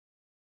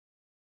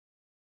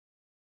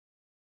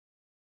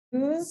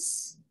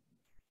use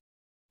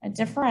a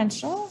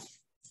differential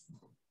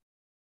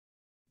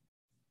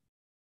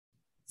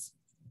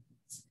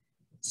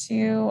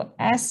to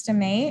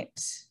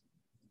estimate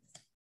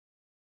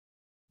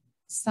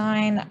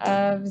sine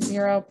of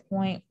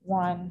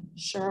 0.1.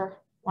 Sure,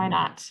 why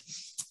not?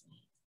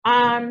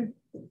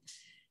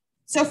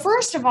 So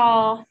first of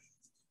all,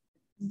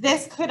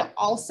 this could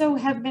also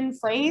have been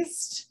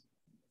phrased,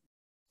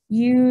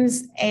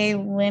 use a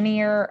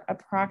linear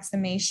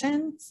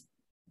approximation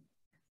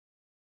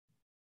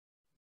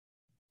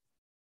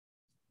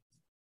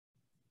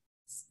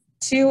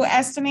to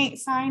estimate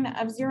sine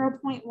of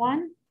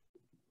 0.1.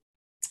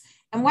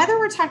 And whether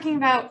we're talking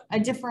about a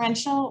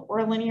differential or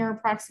a linear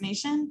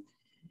approximation,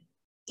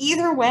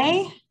 either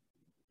way,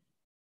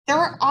 there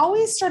are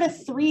always sort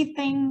of three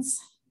things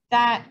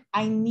that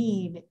I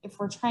need if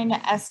we're trying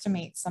to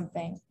estimate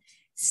something.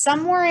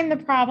 Somewhere in the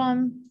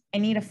problem, I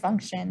need a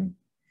function.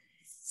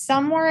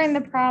 Somewhere in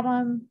the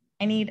problem,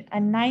 I need a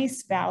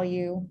nice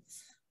value.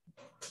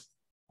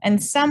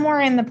 And somewhere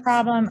in the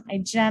problem, I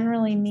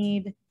generally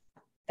need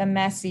the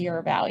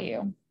messier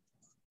value.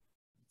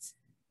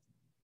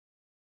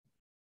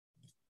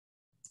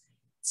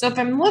 So if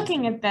I'm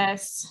looking at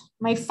this,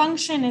 my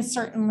function is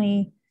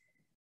certainly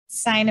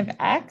sine of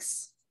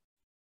x.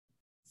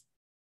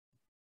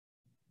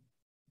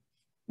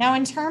 Now,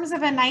 in terms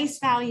of a nice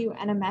value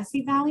and a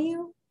messy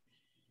value,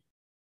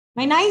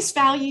 my nice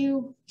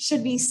value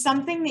should be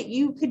something that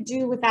you could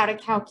do without a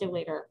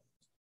calculator,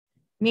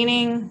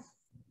 meaning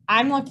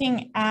I'm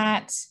looking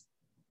at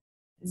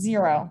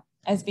 0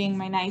 as being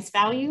my nice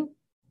value.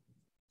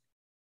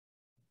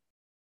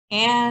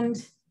 And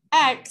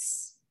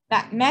x,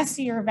 that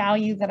messier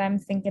value that I'm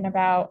thinking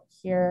about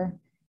here,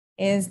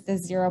 is the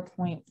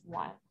 0.1.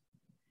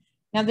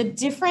 Now, the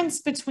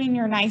difference between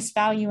your nice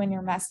value and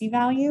your messy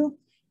value,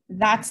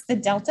 that's the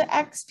delta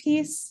x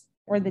piece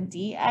or the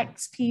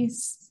dx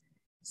piece.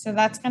 So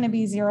that's going to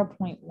be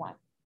 0.1.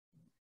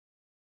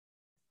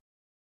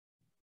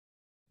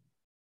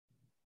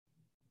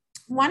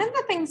 One of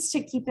the things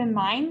to keep in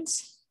mind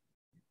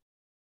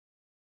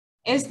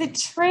is that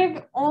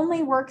trig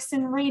only works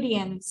in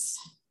radians.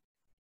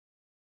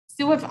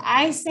 So if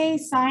I say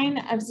sine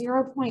of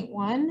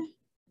 0.1,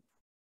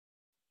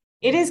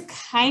 it is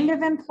kind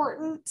of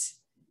important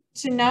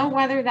to know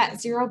whether that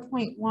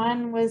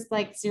 0.1 was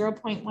like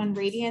 0.1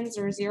 radians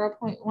or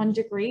 0.1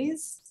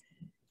 degrees.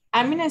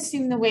 I'm going to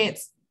assume the way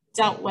it's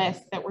dealt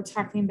with that we're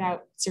talking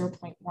about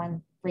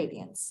 0.1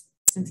 radians,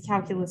 since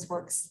calculus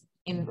works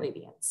in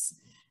radians.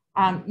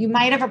 You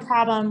might have a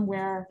problem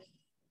where,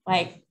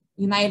 like,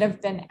 you might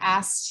have been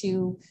asked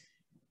to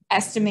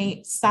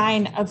estimate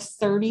sine of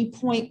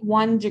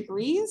 30.1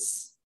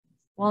 degrees.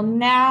 Well,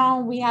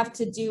 now we have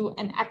to do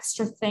an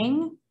extra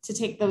thing to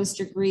take those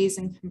degrees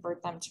and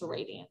convert them to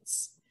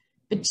radians.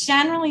 But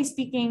generally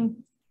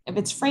speaking, if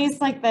it's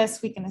phrased like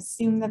this, we can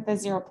assume that the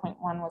 0.1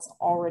 was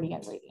already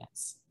in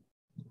radians.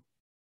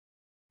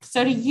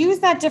 So to use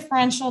that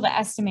differential to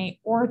estimate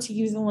or to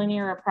use a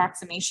linear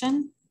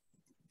approximation,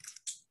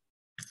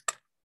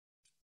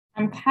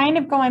 I'm kind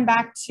of going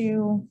back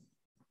to,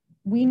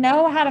 we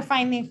know how to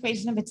find the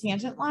equation of a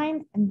tangent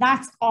line, and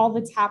that's all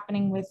that's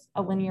happening with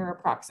a linear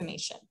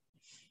approximation.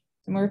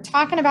 When we're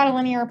talking about a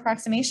linear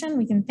approximation,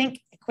 we can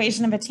think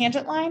equation of a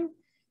tangent line.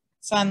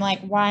 So I'm like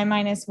y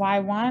minus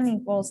y1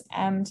 equals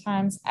m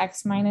times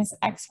x minus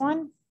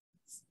x1.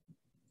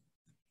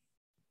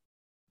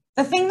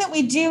 The thing that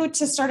we do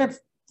to sort of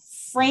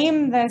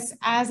frame this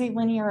as a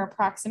linear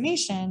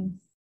approximation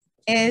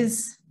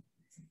is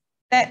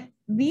that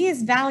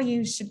these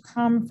values should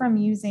come from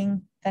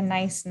using the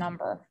nice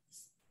number,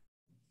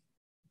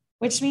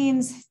 which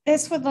means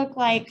this would look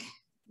like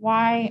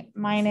y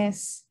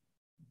minus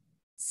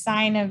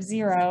sine of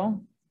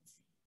 0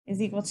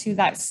 is equal to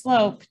that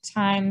slope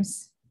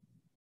times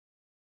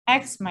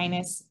x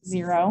minus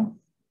 0.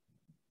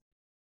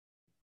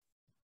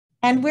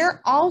 And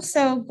we're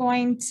also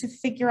going to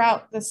figure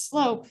out the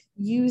slope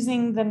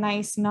using the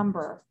nice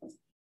number.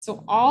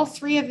 So all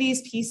three of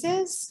these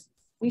pieces,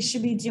 we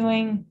should be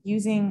doing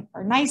using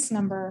our nice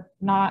number,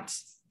 not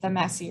the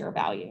messier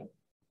value.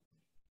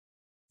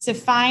 To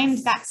find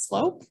that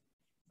slope,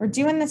 we're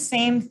doing the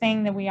same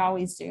thing that we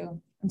always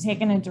do. I'm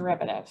taking a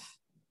derivative.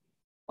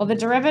 Well, the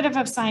derivative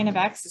of sine of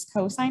x is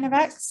cosine of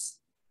x,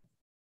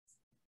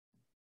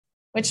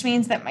 which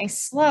means that my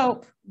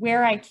slope,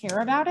 where I care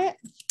about it,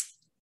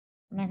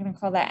 I'm not going to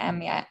call that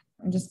m yet.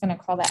 I'm just going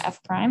to call that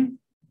f prime.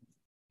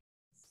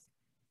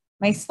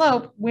 My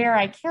slope, where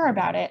I care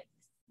about it,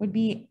 would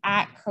be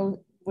at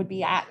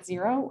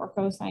 0 or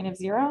cosine of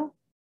 0,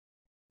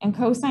 and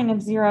cosine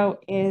of 0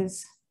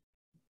 is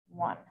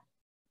 1.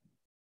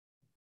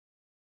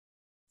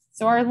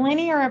 So our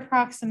linear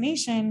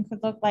approximation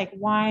could look like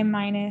y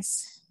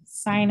minus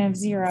sine of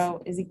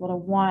 0 is equal to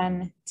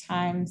 1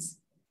 times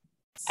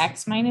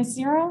x minus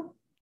 0.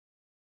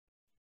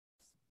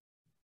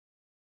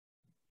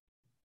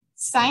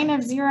 Sine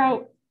of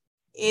 0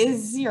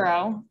 is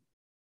 0.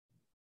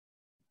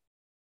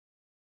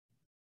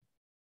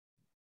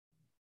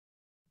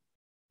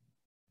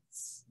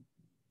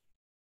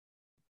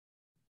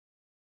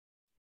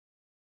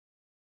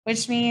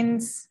 which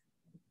means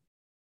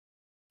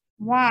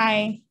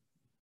y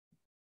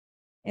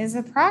is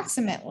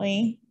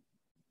approximately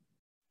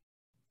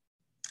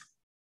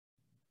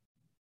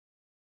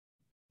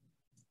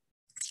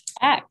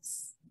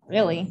x,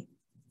 really,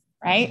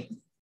 right?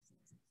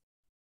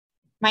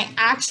 My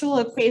actual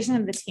equation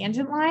of the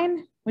tangent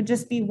line would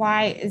just be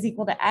y is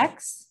equal to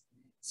x.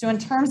 So in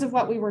terms of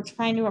what we were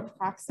trying to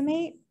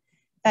approximate,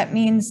 that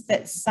means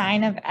that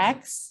sine of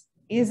x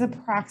is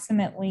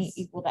approximately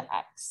equal to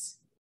x.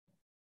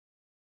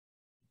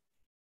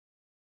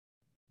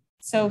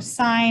 So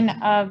sine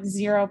of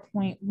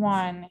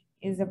 0.1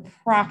 is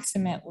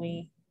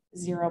approximately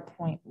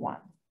 0.1.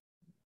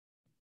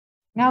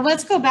 Now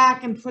let's go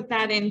back and put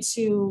that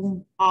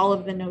into all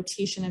of the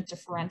notation of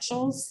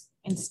differentials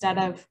instead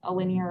of a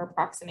linear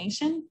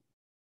approximation.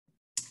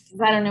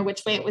 I don't know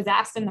which way it was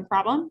asked in the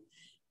problem.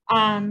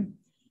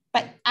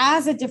 But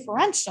as a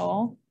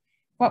differential,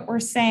 what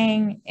we're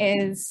saying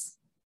is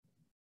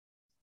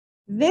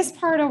this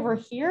part over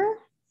here,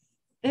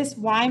 this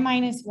y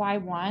minus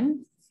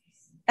y1,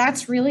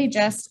 that's really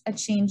just a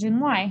change in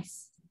y.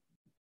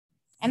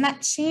 And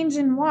that change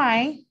in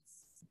y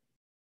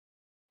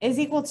is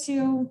equal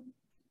to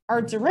our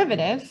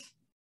derivative,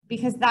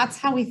 because that's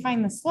how we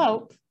find the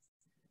slope.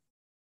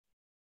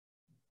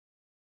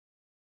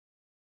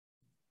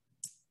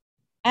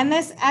 And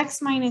this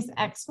x minus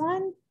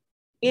x1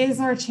 is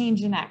our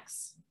change in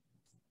x.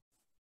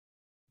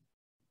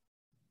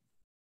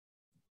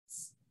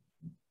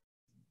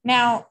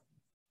 Now,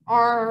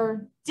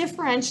 our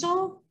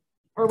differential,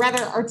 or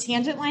rather our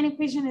tangent line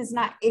equation, is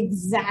not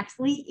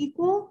exactly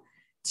equal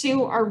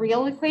to our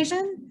real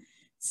equation.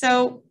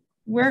 So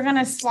we're going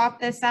to swap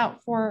this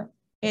out for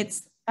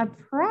it's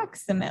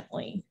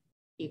approximately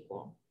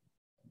equal.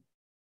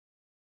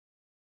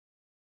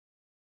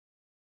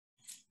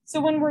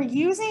 So when we're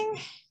using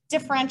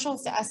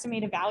differentials to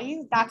estimate a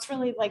value, that's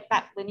really like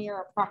that linear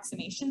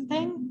approximation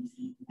thing.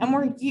 And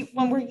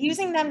when we're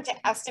using them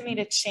to estimate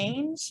a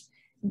change,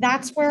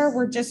 that's where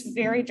we're just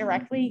very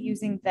directly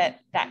using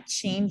that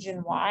change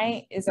in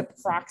y is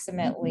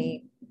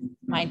approximately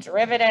my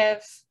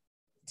derivative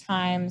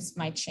times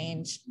my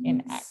change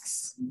in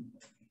x.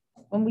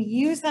 When we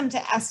use them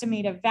to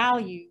estimate a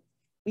value,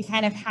 we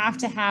kind of have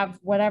to have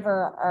whatever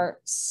our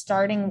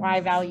starting y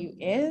value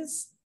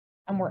is,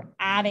 and we're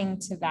adding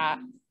to that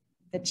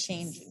the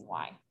change in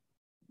y.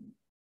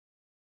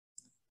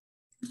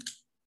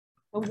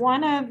 But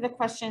one of the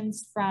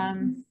questions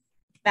from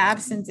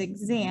Babson's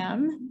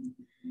exam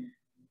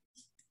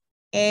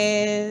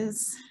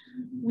is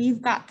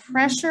we've got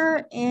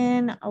pressure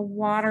in a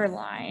water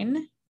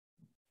line,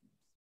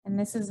 and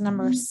this is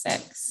number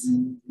 6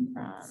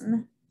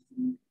 from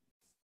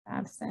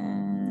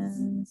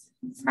Babson's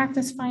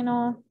practice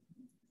final.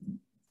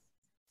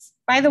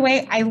 By the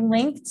way, I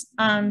linked,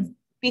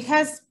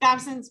 because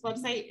Babson's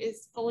website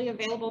is fully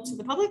available to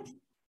the public,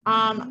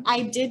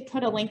 I did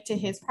put a link to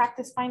his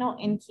practice final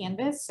in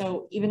Canvas.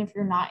 So even if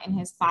you're not in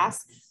his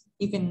class,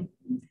 you can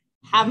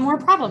have more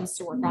problems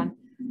to work on.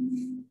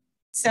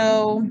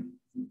 So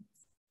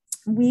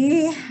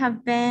we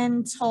have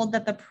been told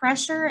that the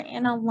pressure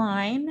in a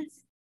line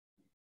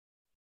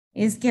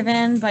is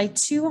given by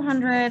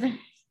 200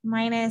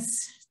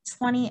 minus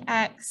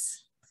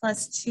 20x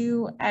plus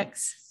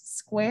 2x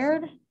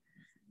squared.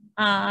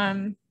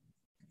 And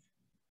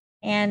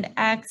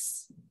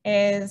x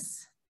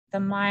is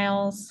the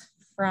miles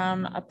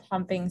from a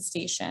pumping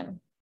station.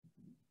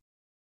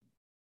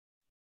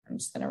 I'm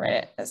just going to write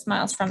it as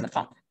miles from the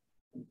pump.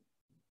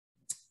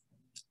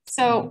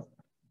 So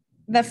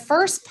the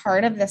first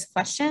part of this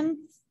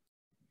question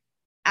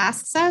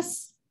asks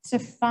us to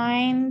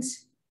find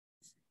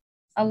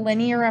a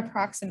linear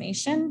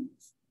approximation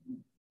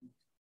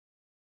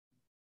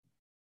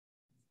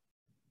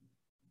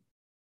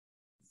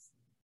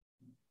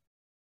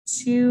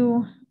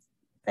to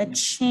the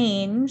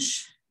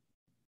change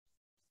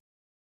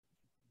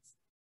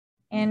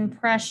in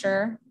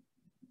pressure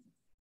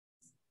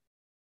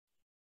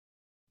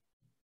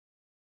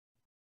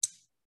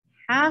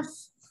half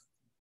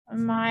a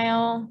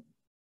mile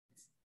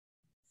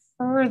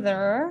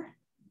further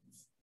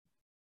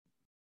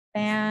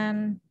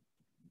than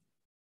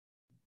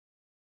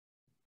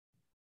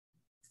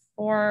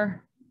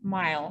 4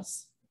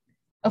 miles.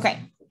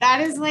 Okay, that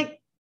is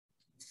like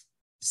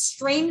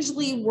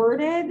strangely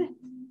worded,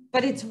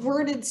 but it's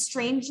worded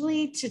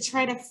strangely to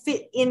try to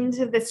fit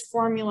into this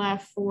formula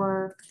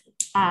for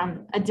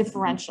a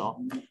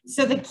differential.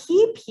 So the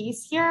key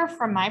piece here,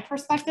 from my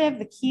perspective,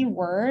 the key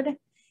word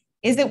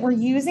is that we're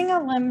using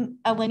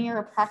a linear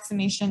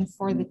approximation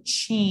for the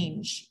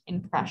change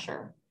in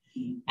pressure.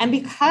 And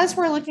because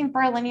we're looking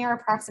for a linear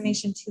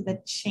approximation to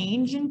the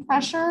change in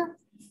pressure,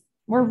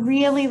 we're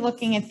really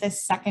looking at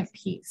this second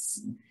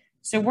piece.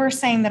 So we're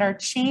saying that our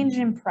change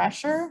in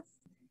pressure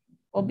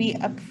will be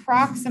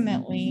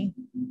approximately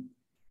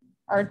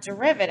our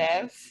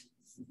derivative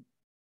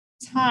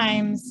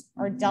times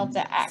our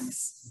delta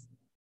x.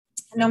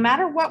 No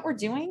matter what we're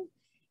doing,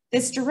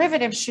 this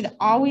derivative should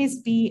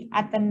always be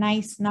at the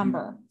nice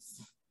number.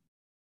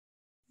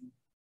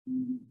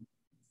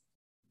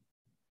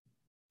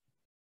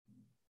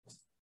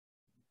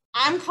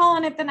 I'm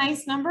calling it the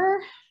nice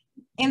number.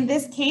 In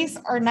this case,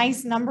 our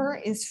nice number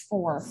is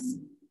 4.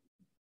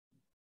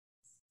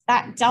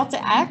 That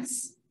delta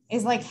x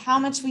is like how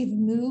much we've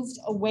moved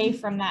away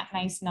from that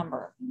nice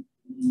number.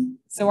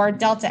 So our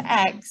delta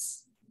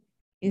x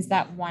is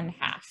that 1/2.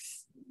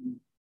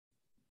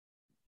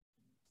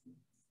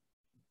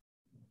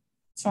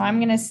 So I'm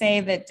going to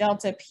say that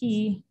delta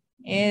p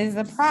is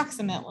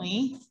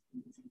approximately,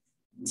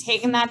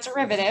 taking that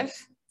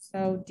derivative,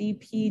 so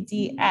dp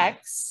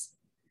dx,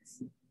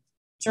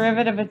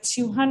 derivative of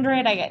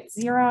 200, I get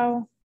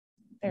 0.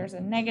 There's a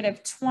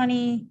negative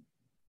 20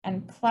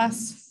 and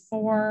plus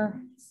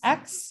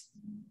 4x,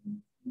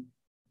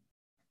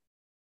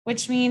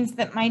 which means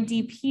that my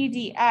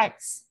dp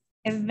dx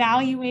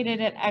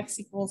evaluated at x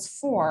equals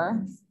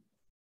 4,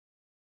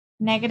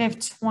 negative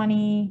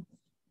 20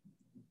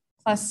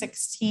 plus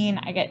 16,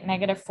 I get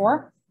negative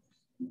 4.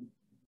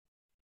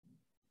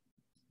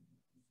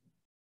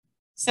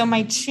 So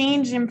my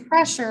change in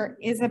pressure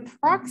is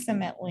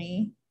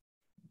approximately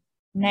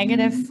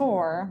negative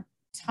 4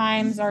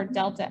 times our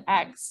delta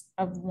x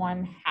of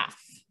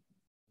 1/2.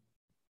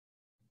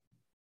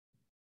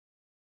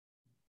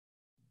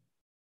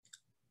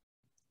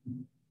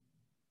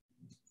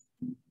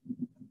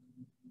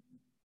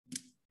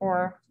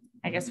 Or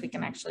I guess we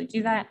can actually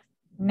do that,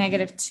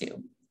 negative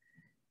 2.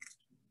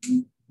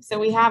 So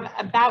we have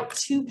about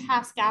 2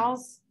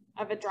 pascals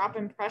of a drop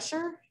in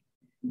pressure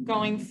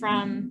going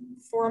from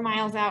 4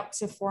 miles out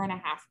to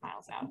 4.5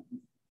 miles out.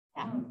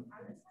 Yeah.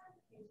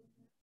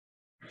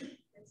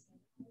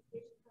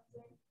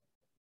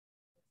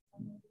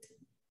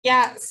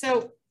 Yeah,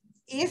 so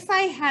if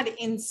I had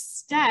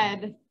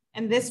instead,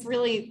 and this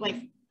really,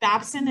 like,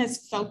 Babson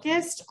is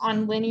focused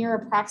on linear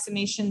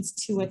approximations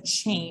to a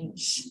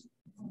change,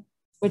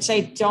 which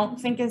I don't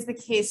think is the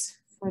case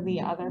for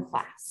the other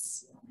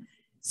class.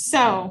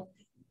 So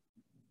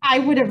I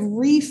would have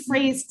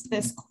rephrased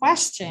this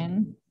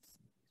question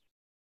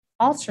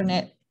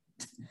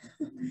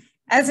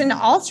as an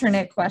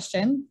alternate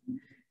question,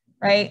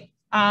 right?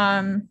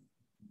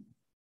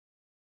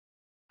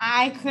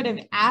 I could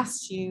have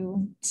asked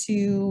you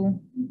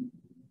to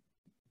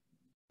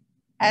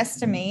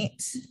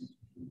estimate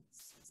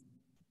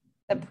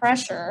the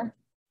pressure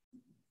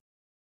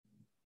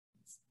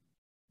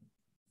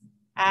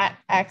at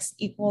x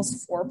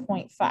equals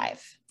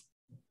 4.5.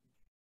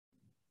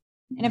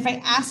 And if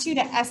I asked you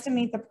to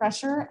estimate the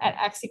pressure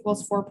at x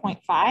equals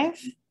 4.5,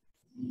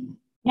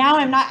 now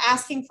I'm not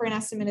asking for an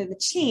estimate of the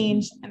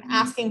change, I'm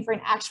asking for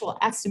an actual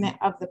estimate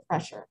of the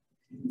pressure.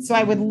 So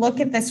I would look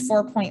at this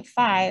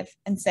 4.5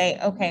 and say,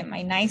 okay,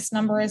 my nice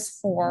number is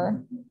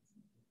 4,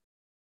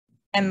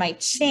 and my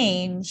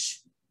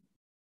change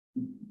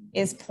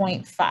is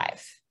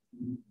 0.5.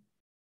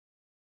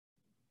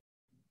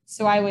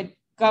 So I would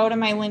go to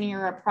my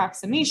linear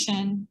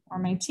approximation or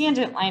my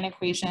tangent line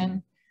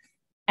equation,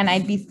 and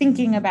I'd be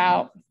thinking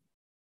about,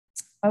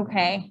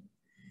 okay,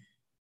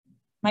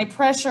 my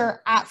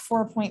pressure at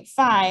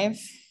 4.5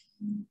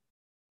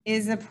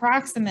 is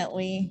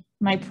approximately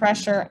my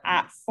pressure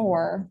at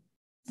 4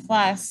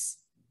 plus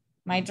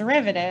my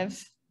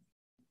derivative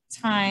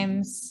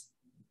times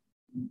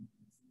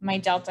my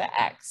delta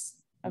x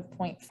of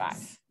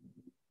 0.5.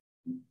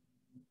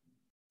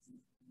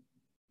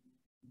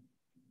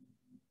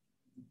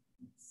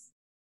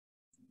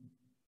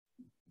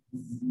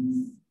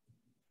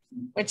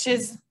 Which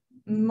is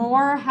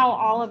more how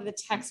all of the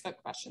textbook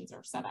questions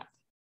are set up.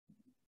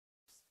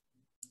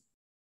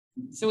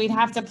 So we'd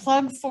have to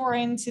plug 4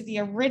 into the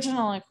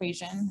original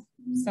equation.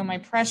 So my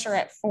pressure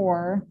at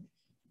 4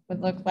 would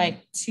look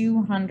like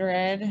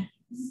 200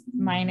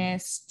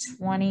 minus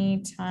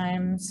 20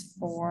 times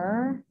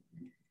 4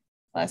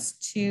 plus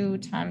 2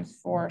 times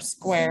 4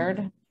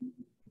 squared.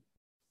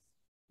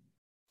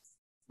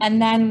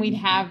 And then we'd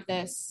have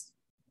this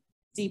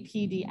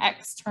dp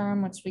dx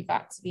term, which we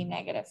got to be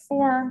negative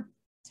 4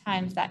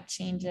 times that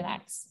change in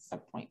x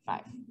of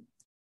 0.5.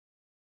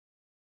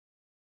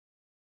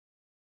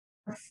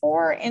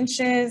 4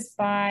 inches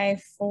by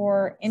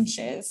 4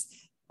 inches,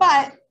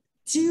 but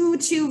due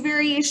to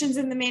variations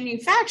in the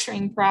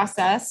manufacturing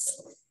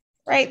process,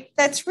 right,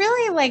 that's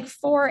really like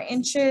 4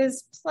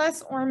 inches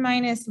plus or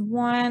minus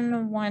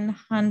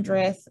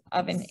 1/100th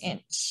of an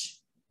inch,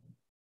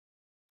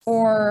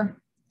 or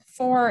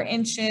 4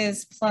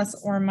 inches plus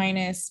or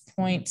minus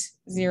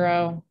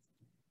 0.0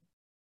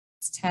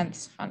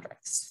 tenths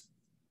hundredths,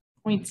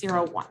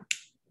 0.01.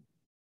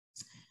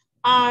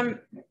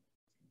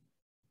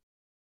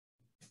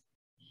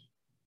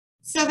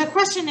 So the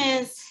question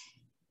is,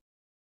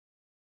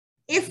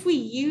 if we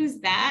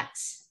use that,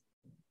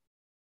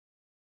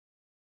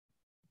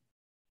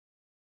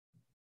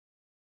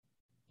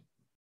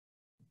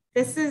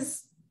 this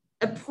is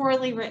a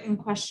poorly written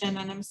question,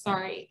 and I'm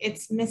sorry,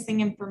 it's missing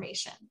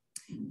information.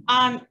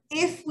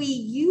 If we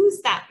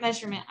use that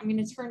measurement, I'm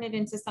going to turn it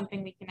into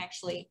something we can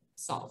actually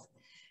solve.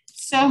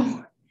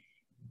 So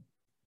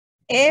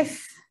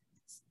if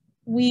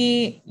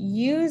we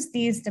use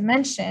these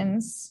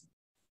dimensions,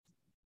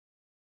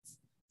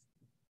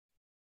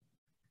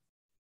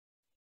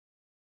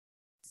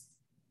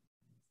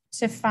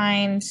 to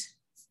find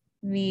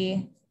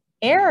the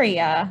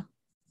area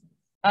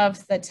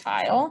of the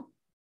tile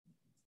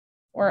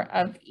or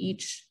of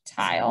each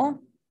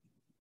tile,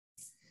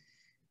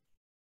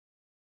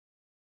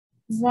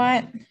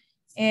 what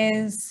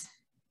is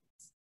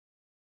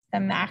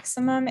the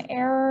maximum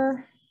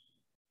error?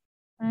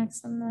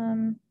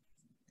 Maximum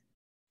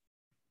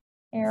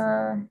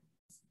error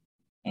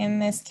in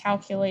this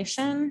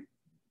calculation.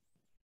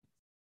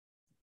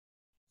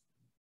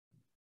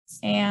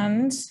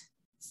 And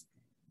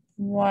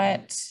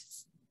what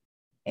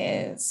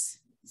is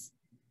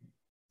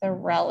the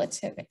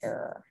relative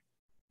error?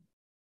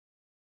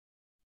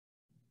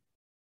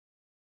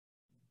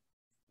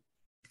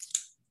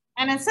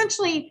 And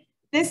essentially,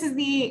 this is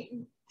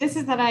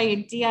that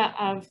idea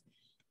of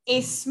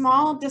a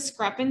small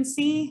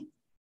discrepancy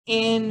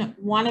in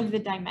one of the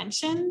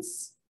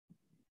dimensions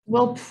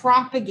will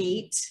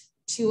propagate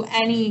to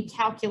any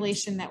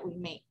calculation that we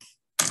make.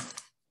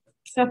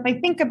 So if I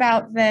think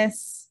about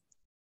this,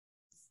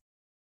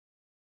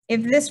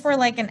 if this were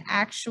like an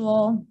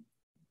actual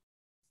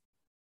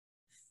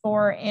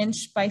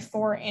 4-inch by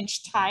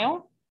 4-inch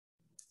tile,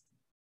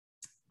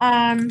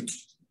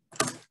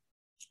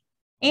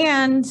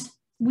 and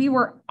we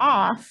were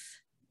off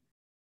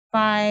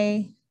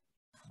by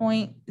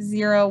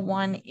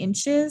 0.01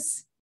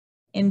 inches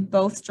in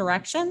both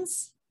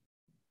directions,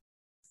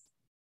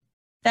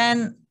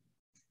 then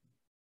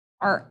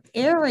our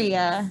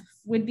area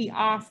would be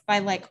off by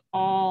like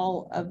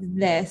all of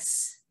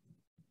this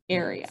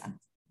area.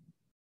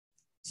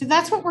 So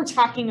that's what we're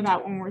talking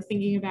about when we're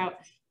thinking about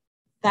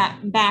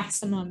that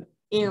maximum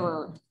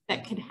error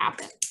that could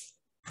happen.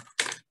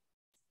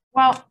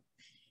 Well,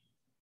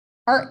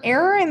 our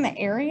error in the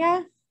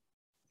area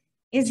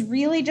is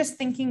really just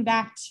thinking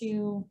back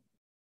to,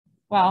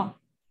 well,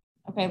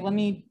 okay, let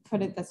me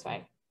put it this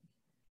way.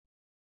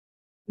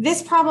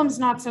 This problem's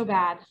not so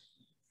bad.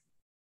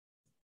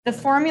 The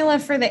formula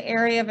for the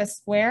area of a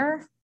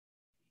square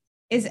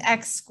is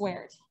x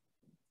squared.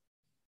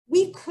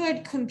 We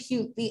could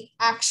compute the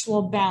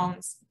actual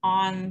bounds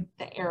on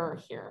the error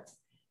here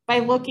by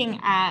looking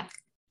at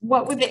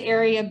what would the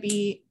area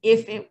be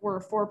if it were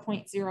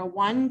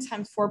 4.01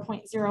 times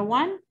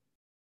 4.01,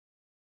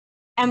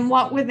 and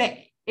what would the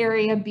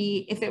area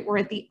be if it were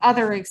at the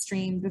other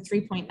extreme, the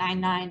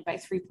 3.99 by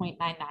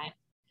 3.99.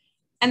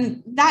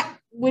 And that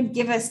would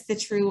give us the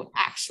true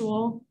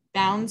actual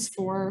bounds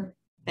for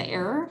the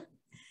error.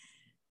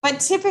 But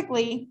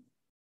typically,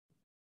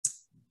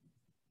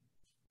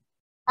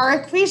 our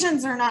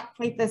equations are not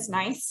quite this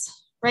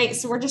nice, right?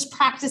 So we're just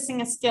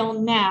practicing a skill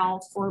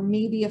now for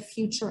maybe a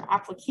future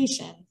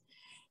application.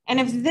 And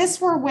if this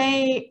were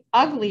way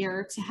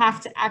uglier to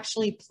have to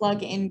actually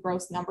plug in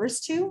gross numbers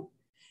to,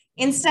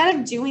 instead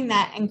of doing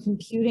that and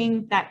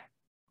computing that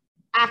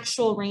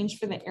actual range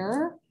for the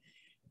error,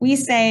 we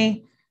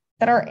say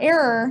that our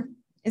error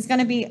is going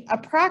to be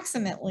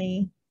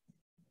approximately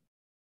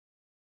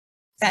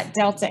that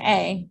delta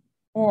A,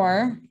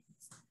 or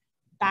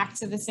back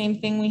to the same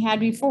thing we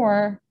had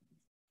before,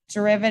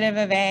 derivative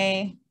of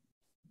A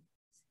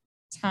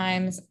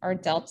times our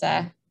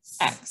delta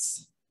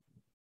X.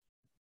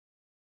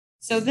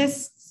 So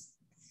this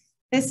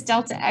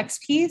delta X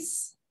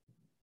piece,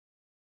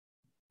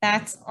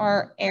 that's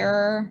our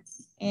error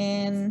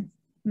in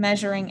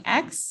measuring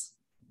X.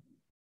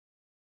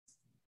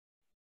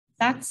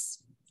 That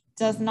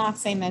does not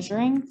say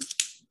measuring.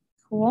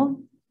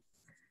 Cool.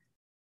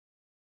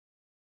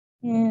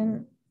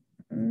 In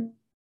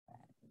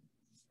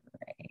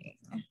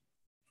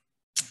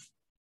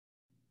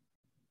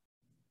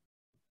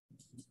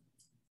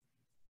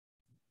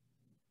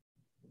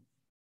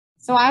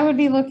so I would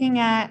be looking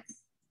at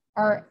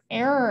our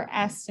error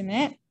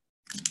estimate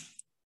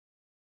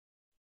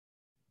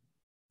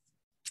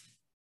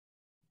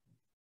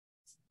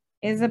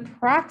is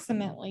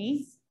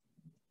approximately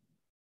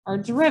our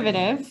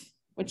derivative,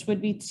 which would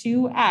be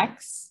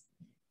 2x,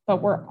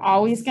 but we're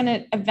always going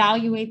to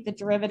evaluate the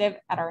derivative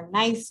at our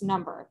nice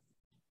number.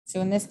 So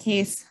in this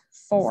case,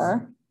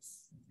 4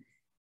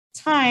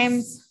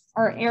 times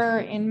our error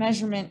in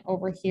measurement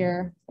over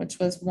here, which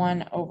was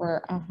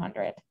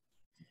 1/100.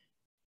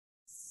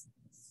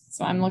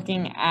 So I'm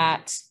looking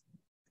at,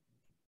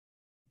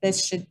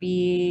 this should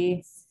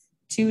be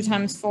 2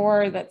 times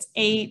 4, that's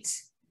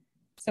 8.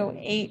 So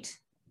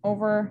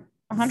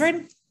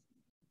 8/100,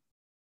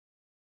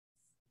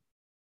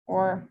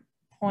 or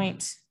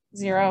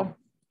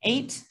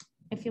 0.08,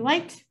 if you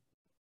like.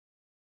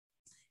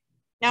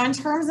 Now, in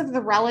terms of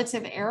the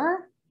relative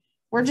error,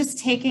 we're just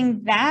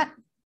taking that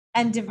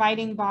and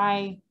dividing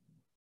by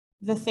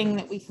the thing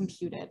that we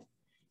computed.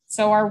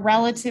 So our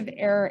relative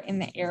error in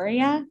the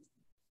area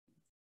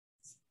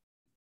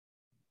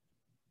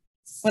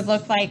would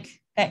look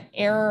like the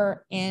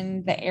error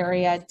in the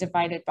area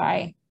divided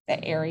by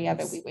the area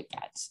that we would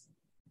get.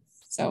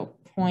 So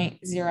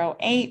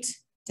 0.08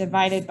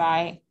 divided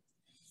by,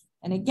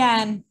 and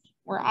again,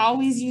 we're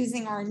always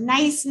using our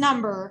nice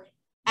number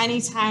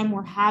anytime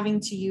we're having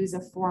to use a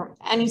form,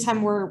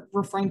 anytime we're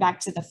referring back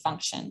to the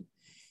function.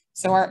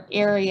 So our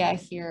area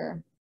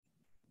here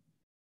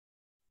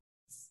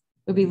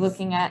we'll be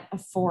looking at a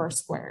 4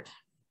 squared.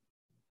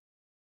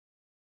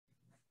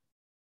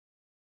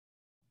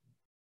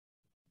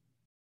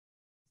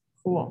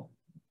 Cool.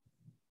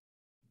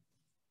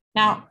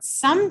 Now,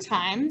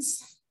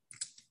 sometimes,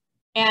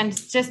 and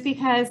just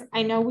because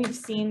I know we've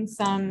seen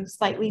some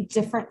slightly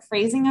different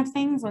phrasing of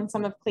things on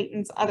some of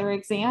Clayton's other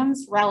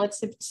exams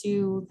relative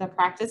to the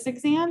practice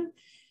exam,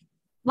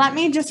 let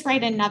me just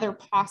write another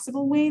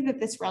possible way that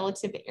this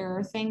relative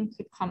error thing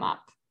could come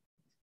up.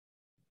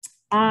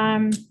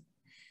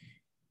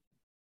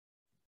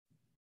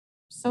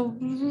 So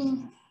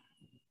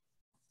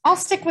I'll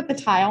stick with the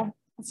tile.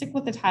 I'll stick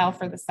with the tile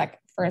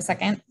for a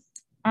second.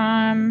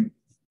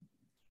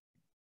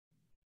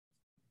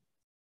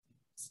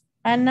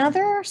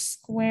 Another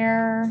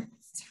square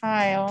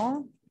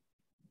tile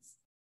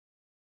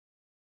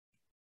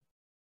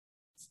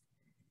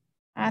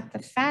at the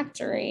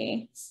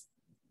factory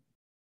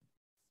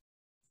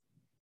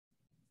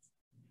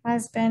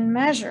has been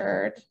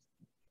measured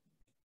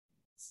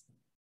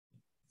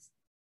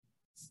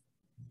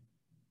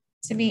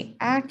to be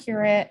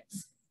accurate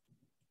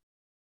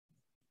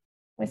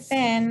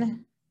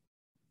within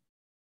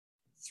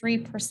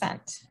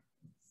 3%.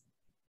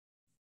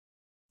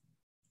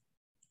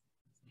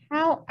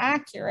 How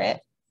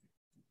accurate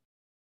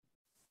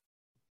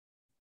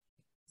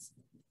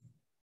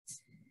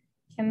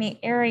can the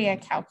area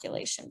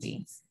calculation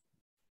be?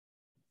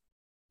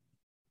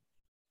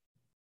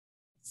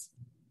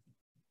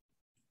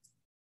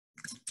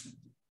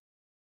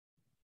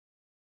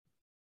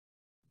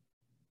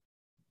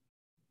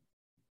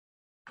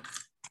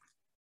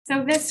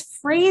 So this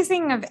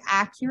phrasing of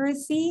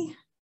accuracy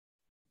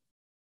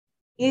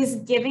is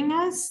giving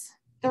us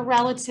the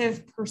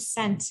relative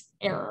percent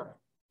error.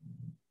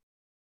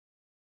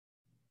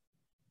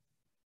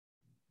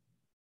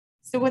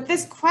 So what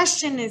this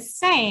question is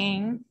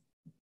saying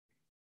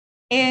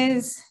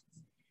is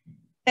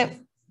that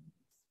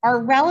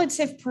our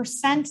relative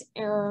percent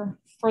error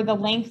for the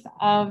length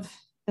of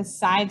the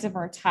sides of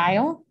our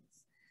tile,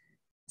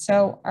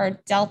 so our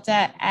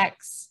delta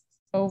x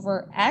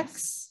over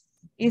x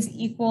is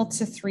equal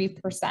to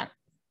 3%.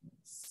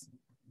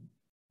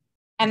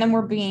 And then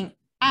we're being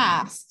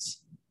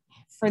asked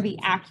for the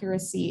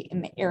accuracy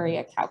in the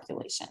area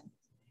calculation.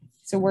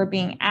 So we're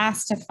being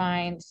asked to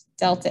find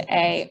delta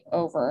A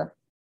over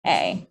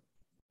A.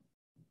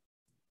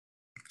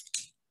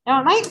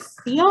 Now it might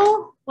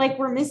feel like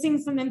we're missing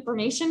some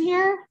information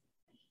here,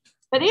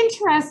 but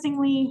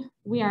interestingly,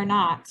 we are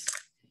not.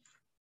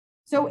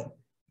 So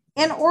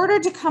in order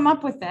to come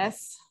up with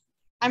this,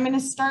 I'm going to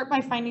start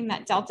by finding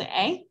that delta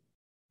A.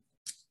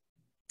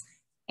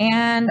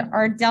 And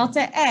our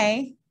delta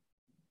A,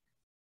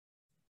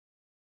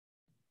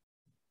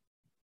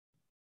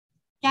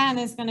 again,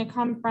 is going to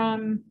come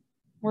from,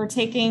 we're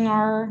taking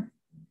our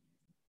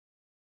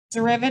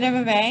derivative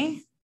of A.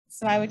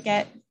 So I would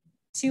get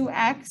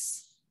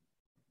 2x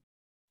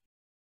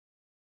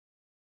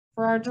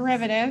for our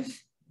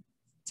derivative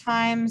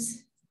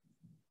times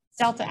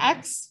delta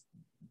x.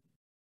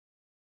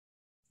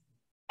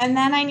 And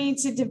then I need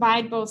to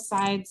divide both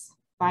sides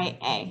by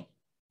A.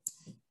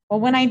 Well,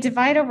 when I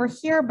divide over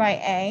here by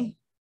A,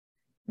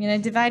 I'm going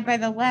to divide by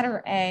the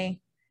letter A,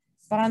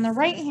 but on the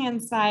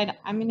right-hand side,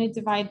 I'm going to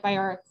divide by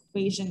our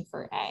equation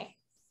for A.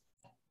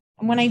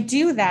 And when I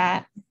do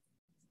that,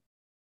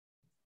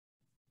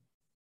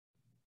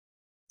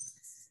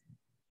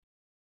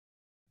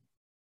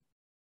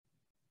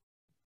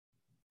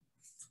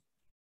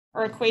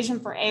 our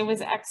equation for A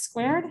was x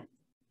squared.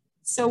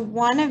 So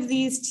one of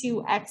these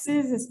two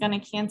x's is going to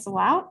cancel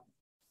out.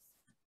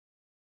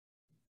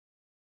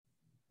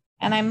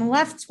 And I'm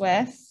left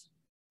with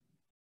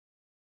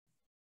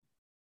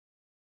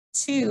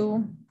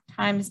 2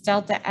 times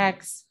delta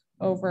x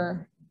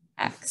over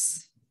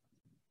x.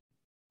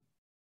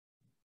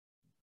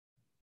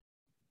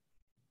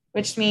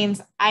 Which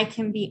means I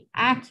can be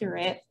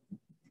accurate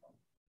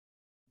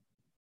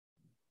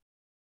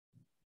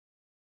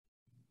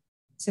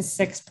to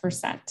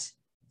 6%.